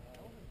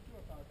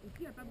 Ici,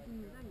 il n'y a pas beaucoup de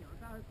montagnes. À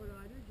part le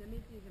Colorado, j'ai jamais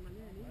été, j'aimerais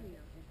bien aller, mais...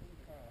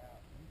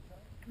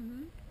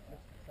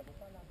 Ça vaut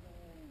pas l'argent.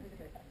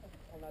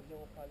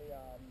 avion pour aller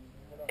à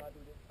Colorado,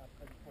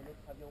 après prendre un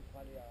autre avion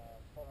pour aller à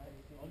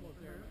Fountainhead.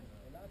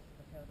 Et là, tu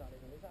préfères aller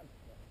dans les Alpes.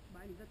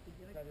 Bah, les autres, c'est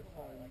direct. Là, je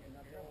prends un avion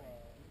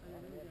Un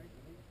avion direct.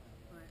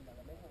 Ouais. dans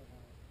la maison.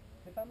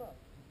 C'est pas mal.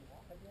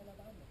 Très bien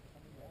là-bas, mais c'est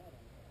pas mal.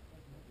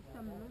 Ça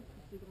me montre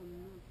toutes ces grandes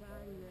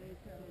montagnes,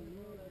 toute la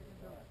nuit, tout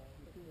ça.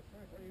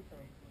 Where are you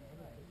from?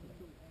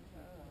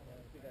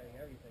 Speaking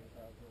everything,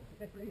 probably.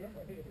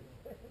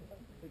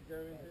 Speak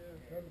German too?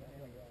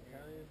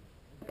 Italian?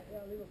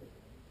 Yeah, a little bit.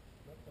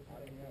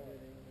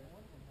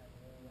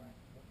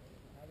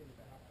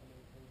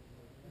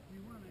 If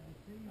you wanted to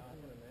see, I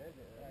can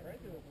imagine.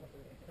 French is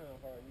kind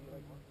of hard. You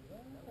like,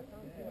 that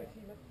sounds good.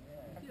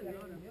 See a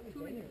lot of,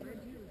 too many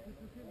French here.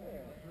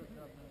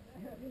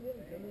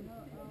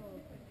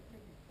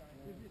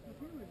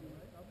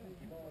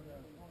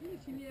 You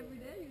see me every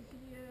day, you see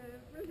me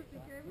French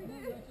speaker every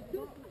day.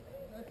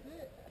 that's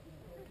it.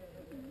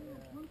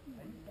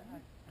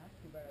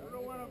 I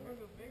don't want to bring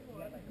a big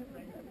one.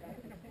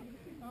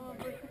 I'm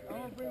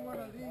gonna bring one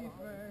of these,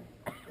 man.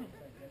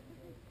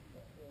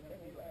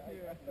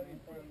 I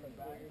studied French for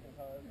 4 years in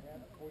college.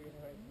 4 years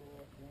in high school.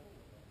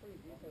 Pretty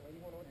decent. Like,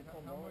 you want to know what to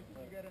come How home, much did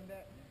you get in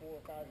that? 4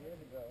 or 5 years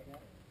ago.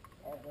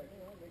 I was like,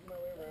 making my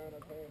way around,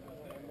 okay, but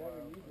I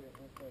never used it.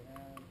 It's like,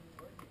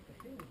 The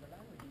thing is, the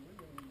language you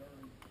really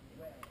learn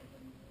well.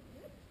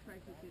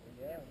 Practice it.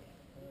 yeah.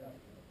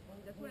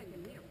 That's what I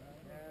can hear.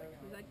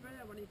 Because I tried,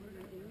 I wanted to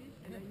learn English,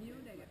 and I knew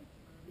that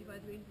if I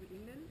went to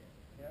England,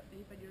 and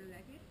if I didn't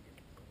like it,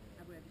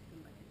 I would have to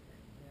come back.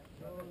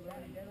 So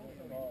then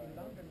also in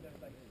London,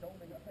 there's like so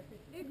many places.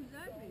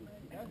 Exactly.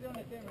 That's the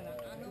only thing, man.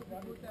 I know to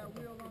put that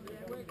wheel on the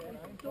quick.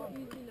 It's so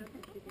easy not to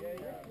speak Yeah, English.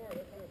 yeah, sure.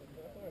 That's good.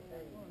 That's what I'm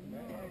saying.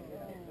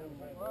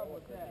 What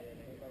was that?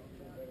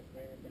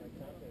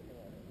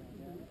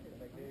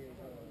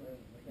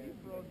 He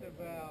broke the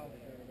valve.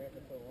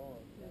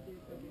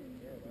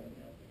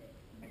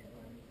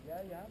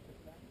 Yeah, you have to.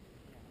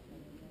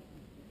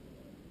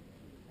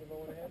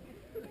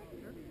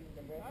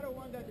 I don't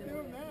want that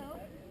tube now.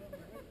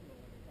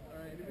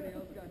 Alright, anybody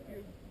else got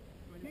two?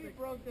 He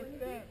broke the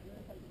stamp.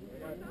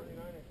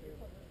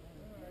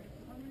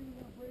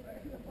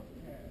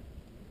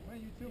 Man,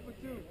 you 2 for 2.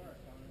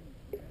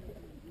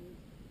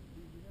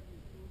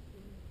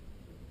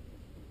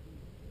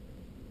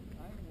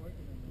 I ain't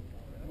working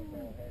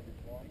anymore.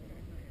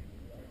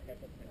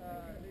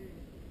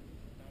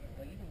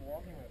 Like even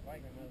walking on a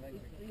bike, my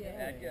legs are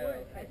Yeah, it's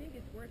worth, I think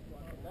it's worth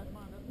walking. That's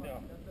mine, that's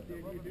mine. That's the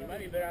rubber You might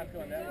be better off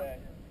going that way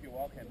if you're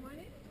walking. You want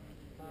it?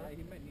 Yeah,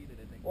 he might need it,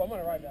 I think. Well, I'm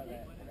gonna ride down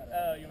that.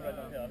 Oh, you ride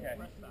down the hill, okay.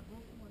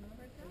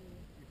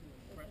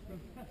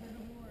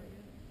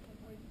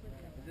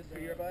 Is this for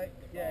your bike?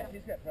 Yeah,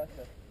 she's got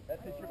Presta.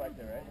 That's just your bike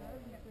there, right?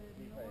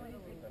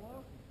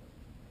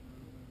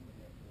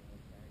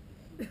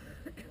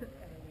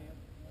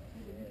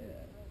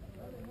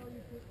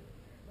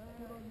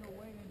 Put on your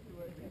weight into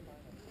it.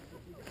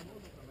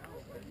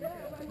 Yeah,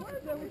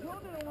 I was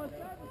holding on one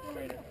side.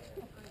 Straighter.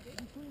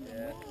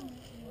 Yeah.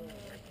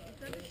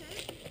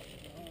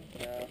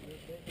 No.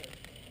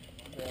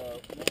 So,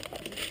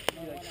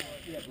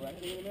 see that black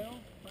thing in the middle?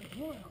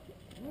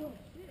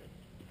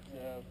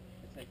 So,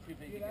 it's like too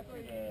big to get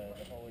through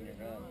the hole in your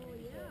gun. Oh,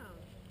 yeah.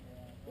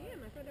 Damn,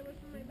 I thought that was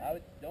for my I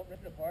would, don't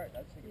rip it apart, I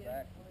would take it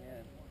back if you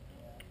can.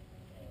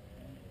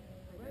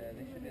 Yeah,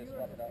 they should just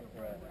swap it out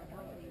for a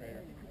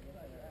straighter.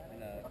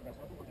 And press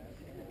it.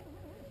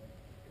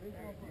 You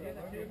get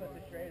the tube, but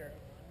it's a straighter.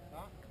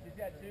 She's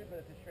got two, but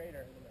it's a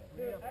straighter.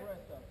 Yeah,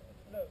 Presta.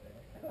 Look.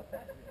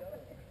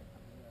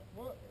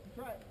 Well,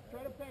 try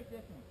to patch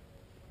this one.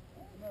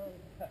 No.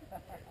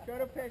 Try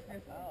to patch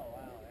this one. Oh,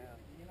 wow, yeah.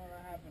 You know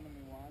that happened to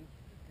me once.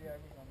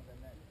 Yeah, we come with the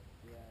next.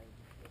 Yeah, it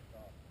just slipped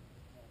off.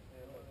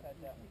 Hey,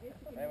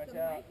 watch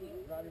out.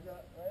 Robbie's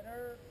up. Right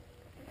there.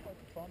 It's like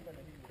a bump in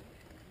the heat.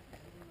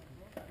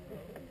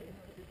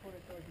 He put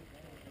it towards his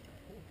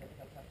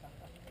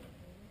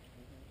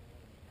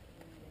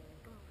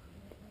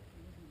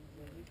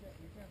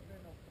You can't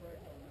fit no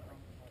thread on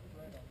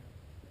it.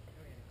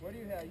 What do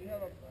you have? You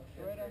have a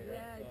shredder?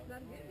 Yeah, it's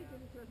not good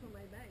because it was on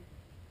my bag.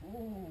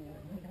 Ooh.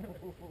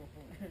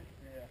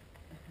 Yeah.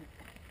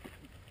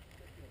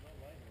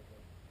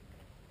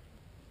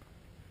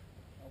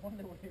 I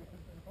wonder what he was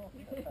doing.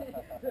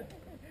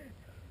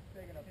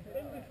 Taking a piss.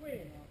 In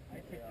between.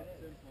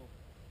 Simple.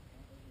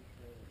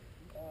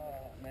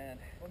 Man.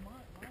 Well,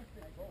 mine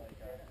fits both.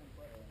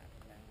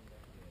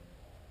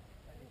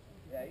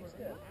 Yeah, he's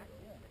good.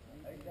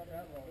 You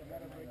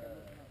gotta break it.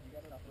 You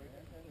gotta break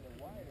it. The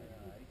wider.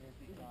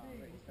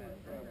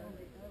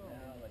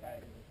 Now, like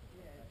I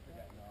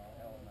forgot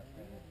all my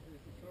things.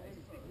 I used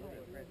to speak a little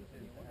bit of French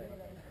too.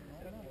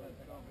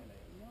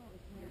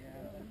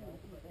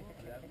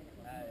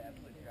 I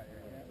absolutely forgot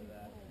your name for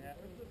that. Yeah.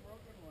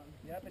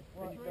 Yeah, but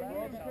when you go to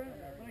South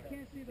America, But I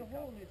can't see the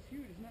hole, and it's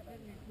huge. It's not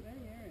letting me put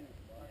any air in it.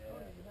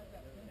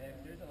 yeah,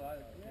 there's a lot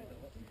of,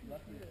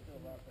 luckily there's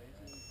still a lot of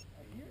places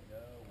where you can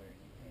go where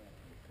you can't.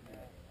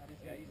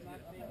 Yeah, you Not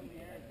taking the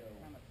air. It's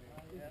kind of big.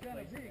 It's It's kind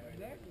of big,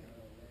 exactly.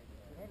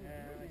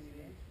 Yeah, I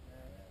see.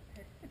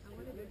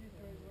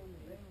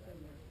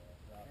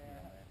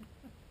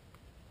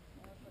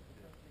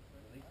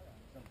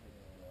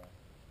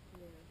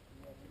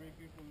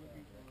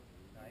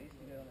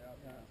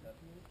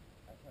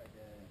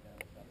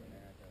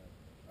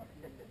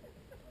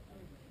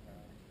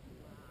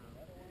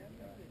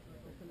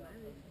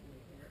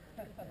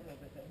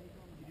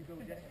 Did you go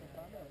just for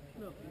fun?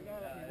 No. Wow.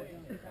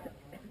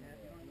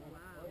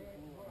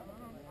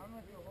 I'm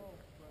not your whole.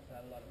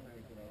 Had a lot of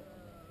time to know.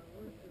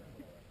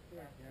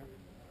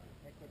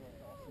 Ecuador is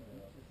awesome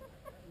beaches.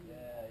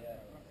 Yeah, yeah.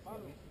 So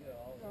we used to go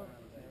all the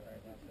time with that right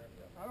now surf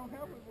show. I don't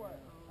help with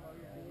what?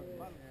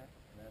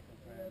 That's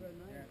some friends.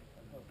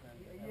 That's close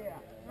friends.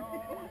 Yeah. No.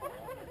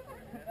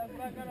 That's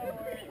not gonna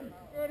work.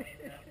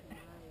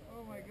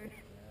 Oh my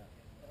goodness.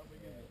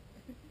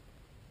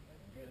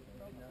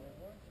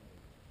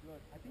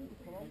 Look, I think the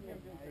Colombia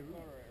and Peru,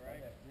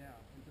 right? Yeah,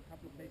 there's a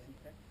couple of places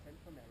in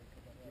Central America,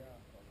 but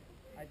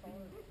I think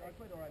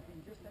Ecuador, I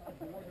think just at the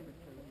border with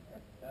Peru.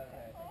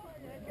 Okay.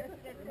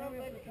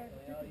 Remember the time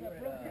You know, you were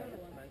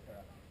at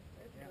Mentor.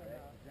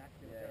 Yeah,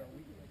 exactly. There a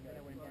week, and then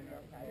I went down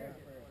there.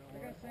 I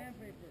got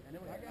sandpaper. And it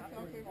was I got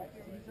sandpaper off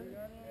too. season,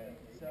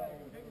 so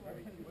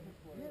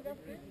Yeah,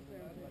 that's it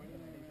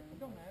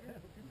don't matter.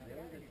 They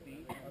were just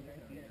beach.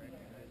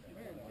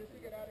 Man, just to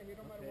get out of here,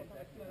 no matter what kind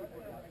of shit.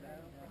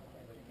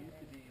 But it used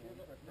to be when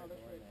we first started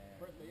going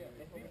there.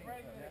 If he's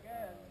pregnant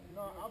again,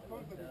 no, I'll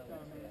pump it this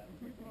time, man.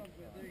 You pump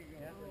it, there you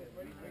go.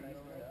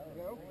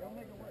 Yeah, okay, I'll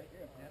make it work,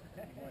 yeah.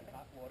 You want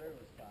hot water? It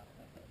was hot.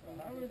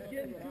 I was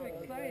getting too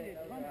excited,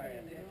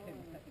 pumping, you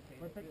know.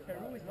 but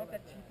Peru is not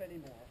that cheap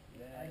anymore.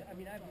 I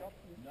mean, I've not.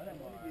 None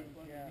of them are.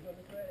 Yeah. You go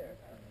this way or?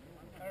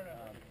 I don't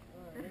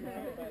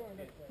know.